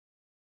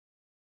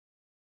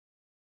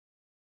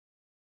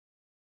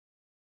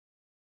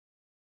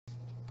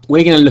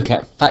we're going to look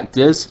at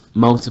factors,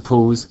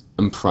 multiples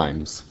and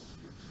primes.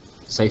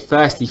 So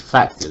firstly,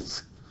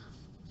 factors.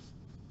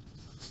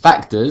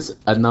 Factors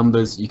are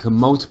numbers you can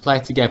multiply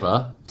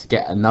together to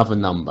get another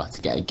number,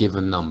 to get a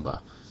given number.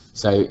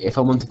 So if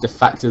I wanted the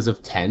factors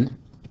of 10,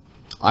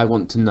 I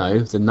want to know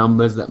the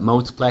numbers that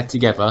multiply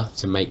together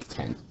to make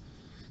 10.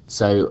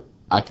 So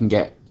I can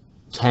get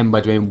 10 by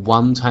doing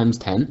 1 times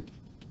 10,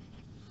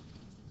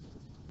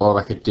 or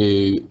I could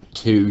do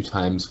 2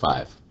 times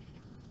 5.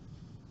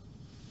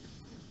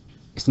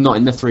 It's not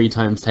in the 3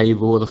 times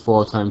table or the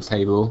 4 times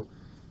table,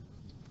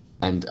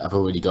 and I've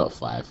already got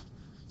 5.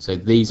 So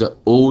these are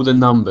all the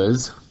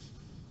numbers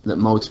that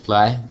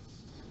multiply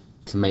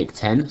to make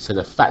 10. So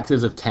the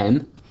factors of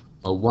 10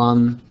 are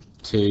 1,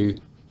 2,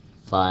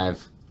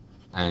 5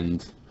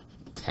 and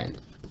 10.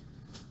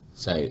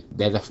 So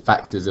they're the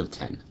factors of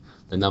 10,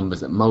 the numbers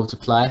that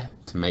multiply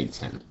to make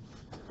 10.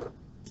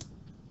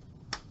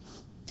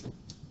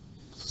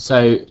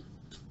 So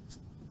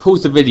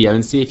pause the video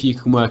and see if you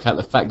can work out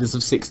the factors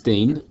of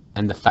 16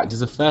 and the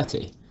factors of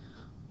 30.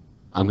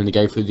 I'm going to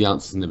go through the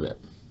answers in a bit.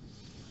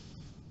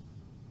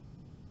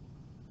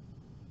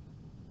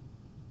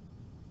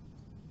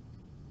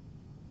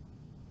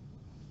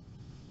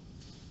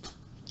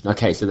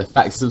 Okay, so the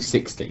factors of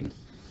 16,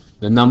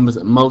 the numbers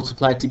that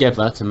multiply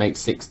together to make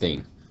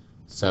 16.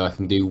 So I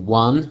can do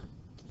 1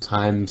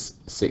 times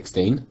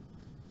 16,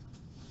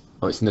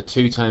 or it's in the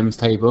 2 times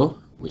table,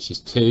 which is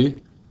 2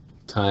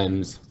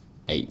 times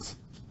 8.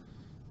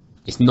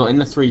 It's not in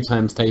the 3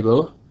 times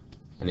table,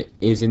 and it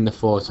is in the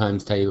 4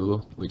 times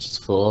table, which is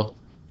 4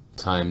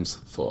 times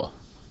 4.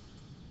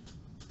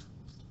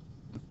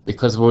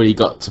 Because I've already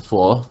got to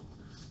 4,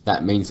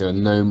 that means there are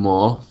no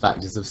more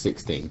factors of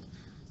 16.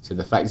 So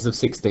the factors of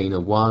 16 are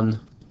 1,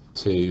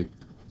 2,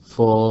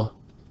 4,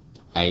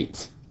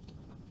 8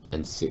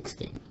 and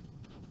 16.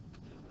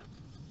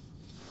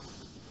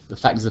 The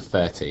factors of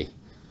 30.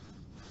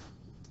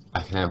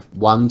 I can have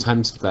 1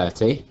 times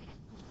 30,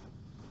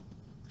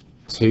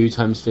 2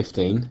 times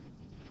 15,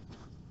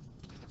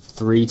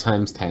 3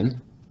 times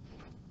 10.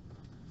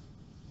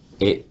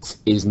 It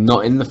is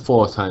not in the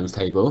 4 times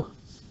table,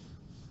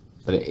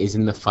 but it is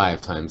in the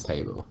 5 times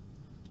table.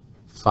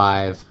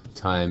 5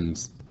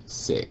 times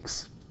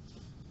 6.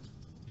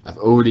 I've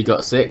already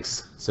got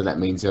 6, so that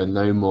means there are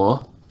no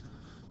more.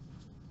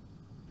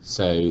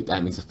 So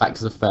that means the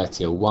factors of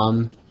 30 are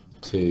 1,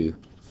 2,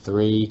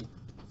 3,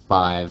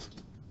 5,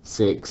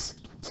 6,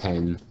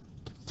 10,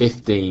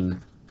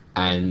 15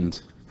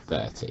 and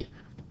 30.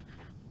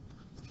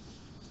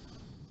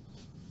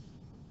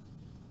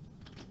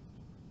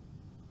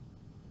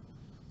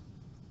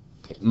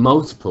 Okay,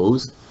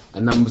 multiples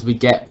are numbers we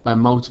get by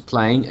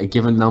multiplying a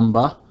given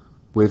number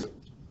with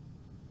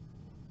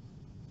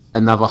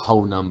another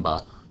whole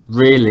number.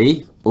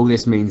 Really, all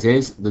this means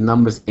is the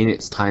numbers in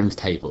its times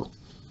table.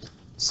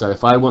 So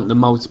if I want the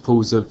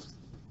multiples of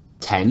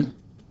 10,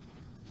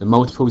 the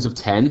multiples of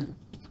 10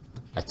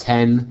 are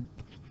 10,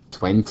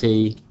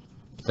 20,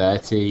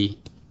 30,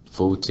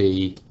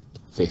 40,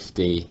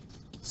 50,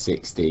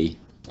 60,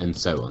 and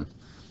so on.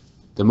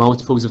 The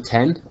multiples of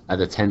 10 are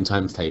the 10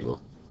 times table.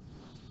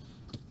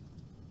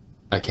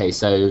 Okay,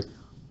 so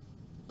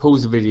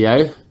pause the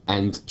video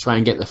and try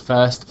and get the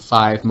first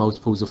 5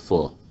 multiples of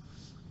 4.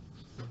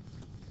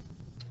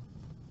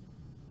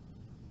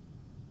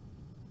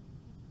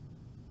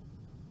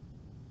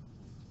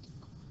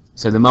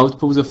 So the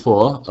multiples of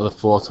 4 are the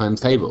 4 times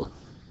table.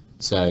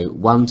 So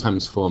 1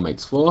 times 4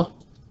 makes 4,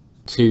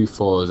 2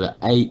 4s are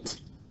 8,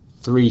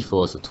 3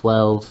 4s are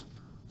 12,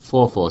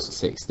 4 4s are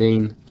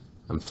 16,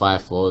 and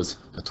 5 4s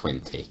are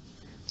 20.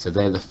 So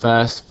they're the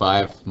first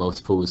 5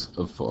 multiples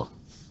of 4.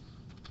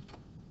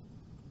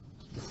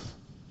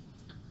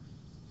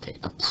 Okay,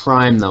 a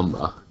prime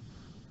number.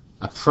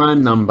 A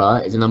prime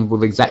number is a number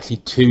with exactly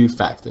 2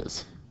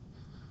 factors.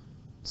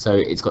 So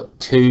it's got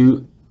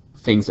 2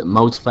 things that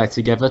multiply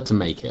together to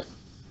make it.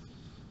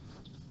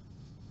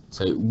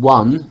 So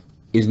 1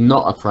 is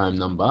not a prime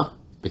number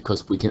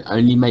because we can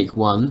only make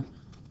 1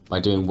 by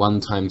doing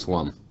 1 times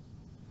 1.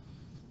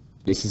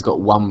 This has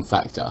got 1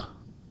 factor,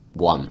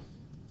 1.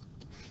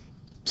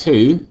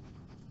 2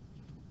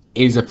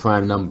 is a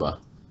prime number.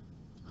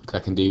 I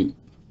can do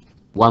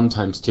 1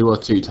 times 2 or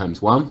 2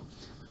 times 1.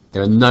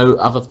 There are no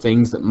other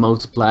things that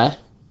multiply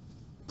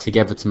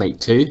together to make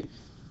 2,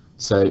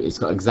 so it's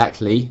got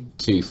exactly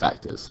 2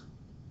 factors.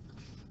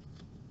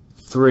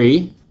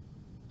 3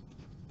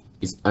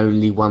 is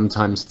only 1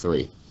 times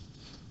 3.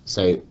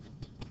 So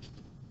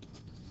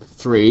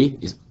 3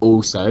 is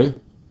also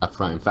a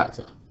prime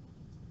factor.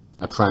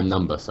 A prime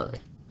number, sorry.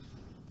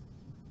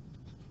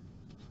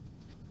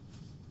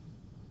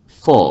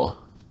 4.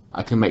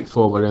 I can make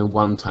 4 by doing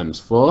 1 times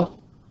 4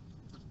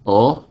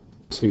 or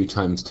 2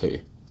 times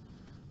 2.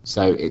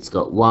 So it's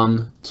got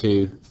 1,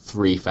 2,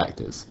 3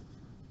 factors.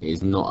 It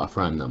is not a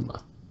prime number.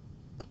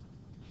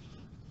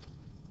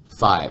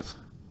 5.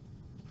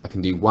 I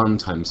can do 1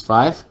 times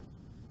 5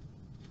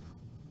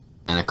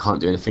 and I can't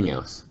do anything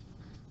else.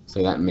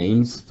 So that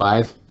means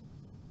 5,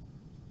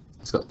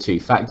 it's got 2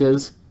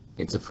 factors,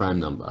 it's a prime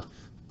number.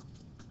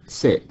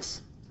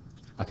 6.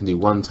 I can do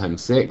 1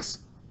 times 6,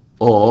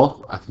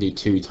 or I can do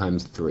 2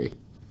 times 3.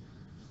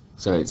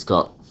 So it's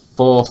got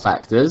 4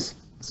 factors,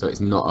 so it's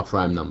not a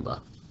prime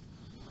number.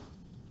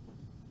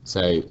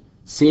 So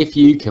see if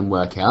you can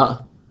work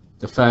out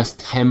the first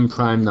 10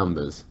 prime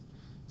numbers.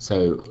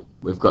 So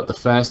we've got the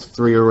first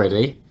 3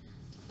 already.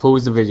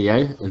 Pause the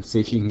video and see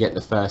if you can get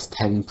the first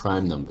 10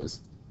 prime numbers.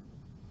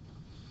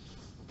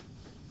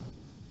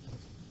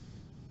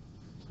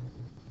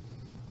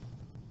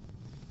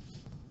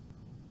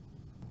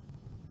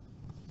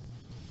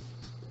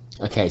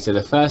 Okay, so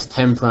the first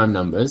 10 prime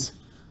numbers,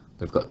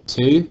 we've got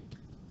 2,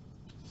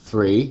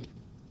 3,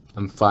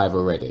 and 5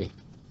 already.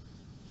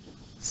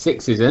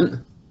 6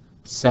 isn't.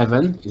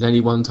 7 is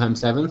only 1 times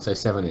 7, so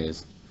 7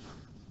 is.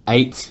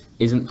 8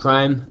 isn't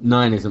prime.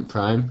 9 isn't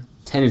prime.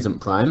 10 isn't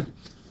prime.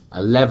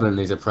 11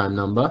 is a prime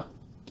number.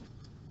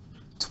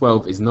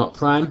 12 is not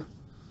prime.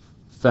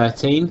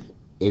 13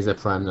 is a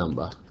prime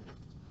number.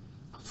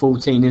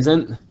 14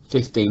 isn't.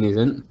 15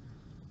 isn't.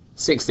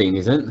 16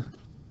 isn't.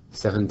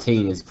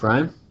 17 is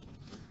prime.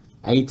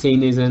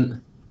 18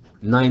 isn't.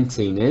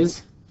 19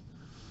 is.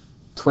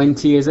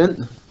 20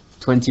 isn't.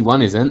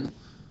 21 isn't.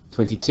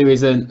 22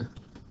 isn't.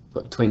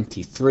 But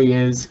 23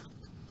 is.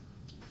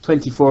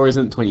 24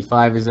 isn't.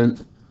 25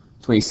 isn't.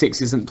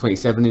 26 isn't.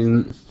 27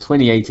 isn't.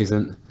 28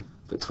 isn't.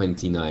 But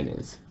 29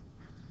 is.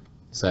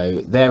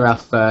 So they're our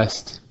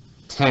first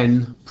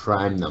 10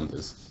 prime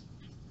numbers.